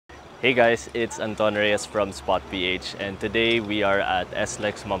Hey guys, it's Anton Reyes from Spot.ph, and today we are at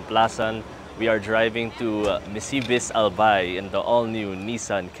SLEX Mamplasan. We are driving to Misibis Albay in the all-new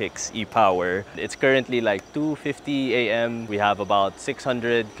Nissan Kicks e-Power. It's currently like 2:50 a.m. We have about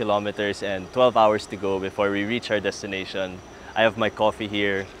 600 kilometers and 12 hours to go before we reach our destination. I have my coffee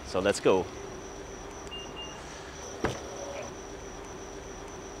here, so let's go.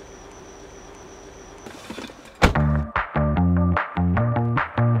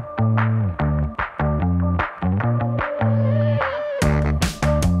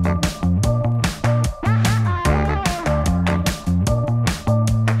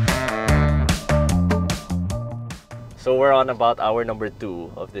 So we're on about hour number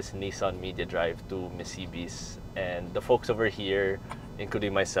 2 of this Nissan media drive to Misibis, and the folks over here,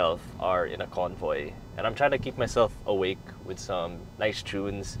 including myself, are in a convoy. And I'm trying to keep myself awake with some nice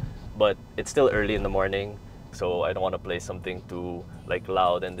tunes, but it's still early in the morning, so I don't want to play something too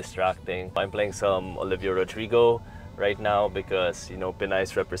loud and distracting. I'm playing some Olivia Rodrigo right now because, you know,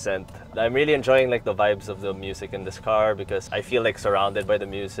 Pinays represent. I'm really enjoying the vibes of the music in this car because I feel surrounded by the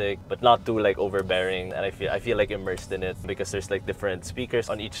music, but not too overbearing, and I feel immersed in it because there's different speakers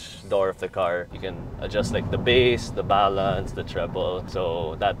on each door of the car. You can adjust the bass, the balance, the treble,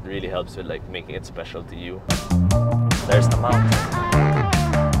 so that really helps with making it special to you. There's the mountain.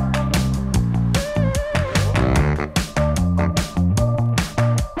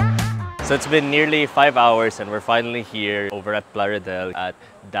 So it's been nearly 5 hours and we're finally here over at Plaridel at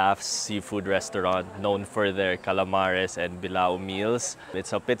Daph's Seafood Restaurant, known for their calamares and bilao meals.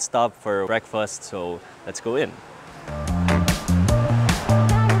 It's a pit stop for breakfast, so let's go in.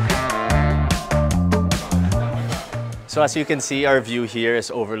 So as you can see, our view here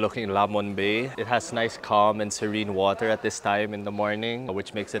is overlooking Lamon Bay. It has nice calm and serene water at this time in the morning,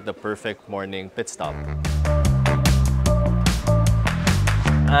 which makes it the perfect morning pit stop.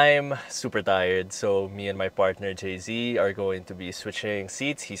 I'm super tired, so me and my partner Jay-Z are going to be switching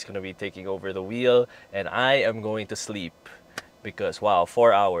seats. He's going to be taking over the wheel, and I am going to sleep because, wow,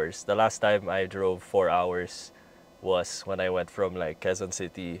 4 hours. The last time I drove 4 hours was when I went from Quezon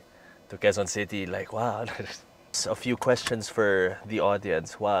City to Quezon City. Wow. A few questions for the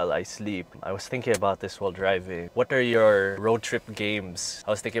audience while I sleep. I was thinking about this while driving. What are your road trip games?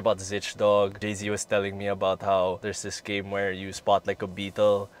 I was thinking about Zitch Dog. Jay-Z was telling me about how there's this game where you spot a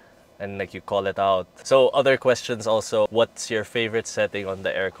beetle and you call it out. So other questions also, what's your favorite setting on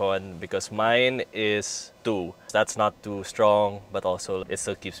the aircon? Because mine is 2. That's not too strong, but also it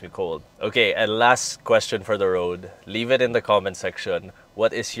still keeps me cold. Okay, and last question for the road. Leave it in the comment section.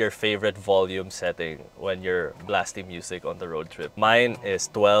 What is your favorite volume setting when you're blasting music on the road trip? Mine is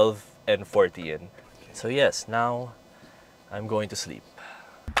 12 and 14. So yes, now I'm going to sleep.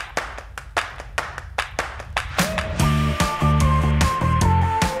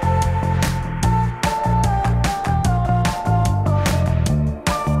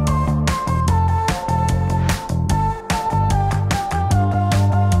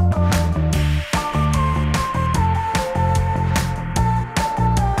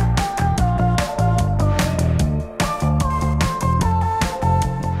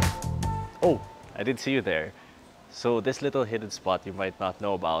 I did see you there. So this little hidden spot you might not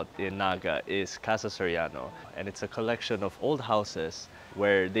know about in Naga is Casa Soriano, and it's a collection of old houses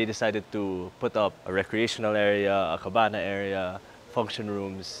where they decided to put up a recreational area, a cabana area, function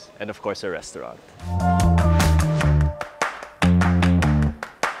rooms, and of course a restaurant.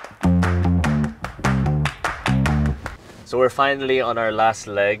 So we're finally on our last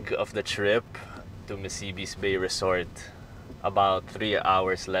leg of the trip to Misibis Bay Resort. About 3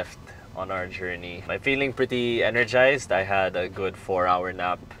 hours left on our journey. I'm feeling pretty energized. I had a good 4-hour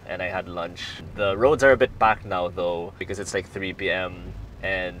nap and I had lunch. The roads are a bit packed now though because it's 3 p.m.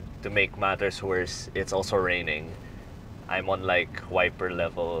 and to make matters worse, it's also raining. I'm on wiper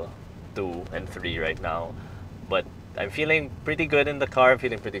level 2 and 3 right now, but I'm feeling pretty good in the car. I'm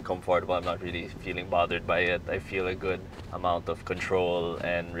feeling pretty comfortable. I'm not really feeling bothered by it. I feel a good amount of control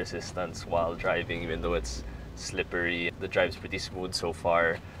and resistance while driving, even though it's slippery. The drive's pretty smooth so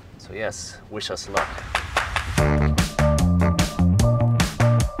far. So yes, wish us luck.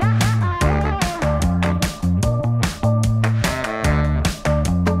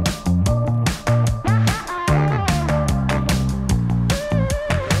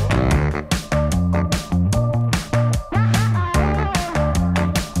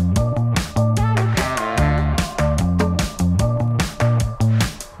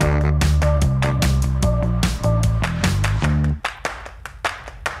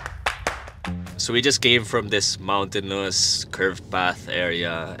 So we just came from this mountainous curved path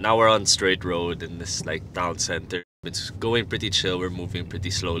area. Now we're on straight road in this town center. It's going pretty chill. We're moving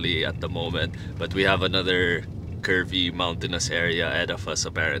pretty slowly at the moment, but we have another curvy mountainous area ahead of us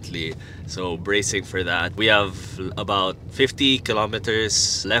apparently, so bracing for that. We have about 50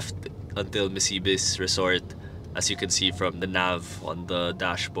 kilometers left until Misibis Resort, as you can see from the nav on the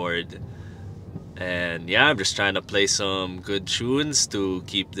dashboard. And yeah, I'm just trying to play some good tunes to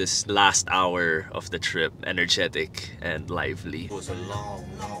keep this last hour of the trip energetic and lively. It was a long,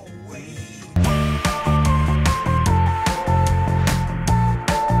 long way.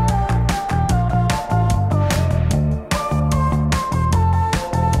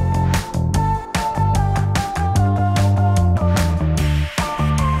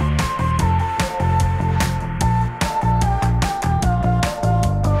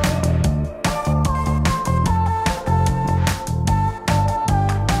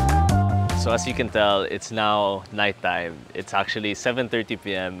 So as you can tell, it's now nighttime. It's actually 7:30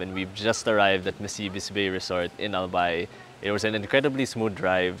 p.m. and we've just arrived at Misibis Bay Resort in Albay. It was an incredibly smooth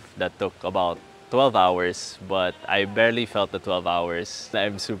drive that took about 12 hours, but I barely felt the 12 hours.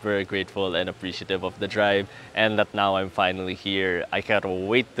 I'm super grateful and appreciative of the drive, and that now I'm finally here. I can't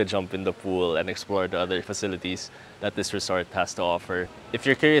wait to jump in the pool and explore the other facilities that this resort has to offer. If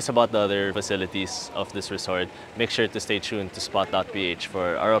you're curious about the other facilities of this resort, make sure to stay tuned to Spot.ph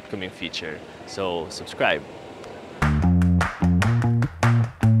for our upcoming feature. So subscribe.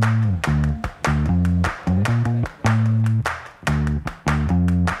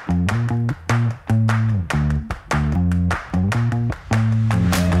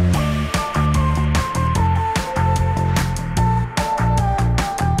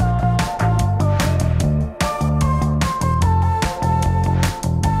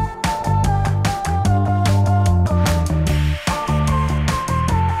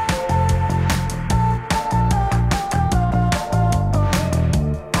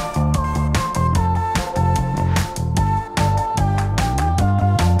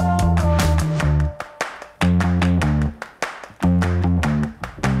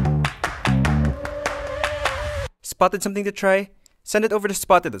 Spotted something to try? Send it over to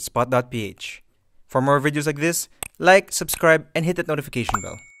spotted@spot.ph. For more videos like this, like, subscribe, and hit that notification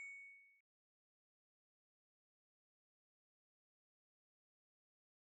bell.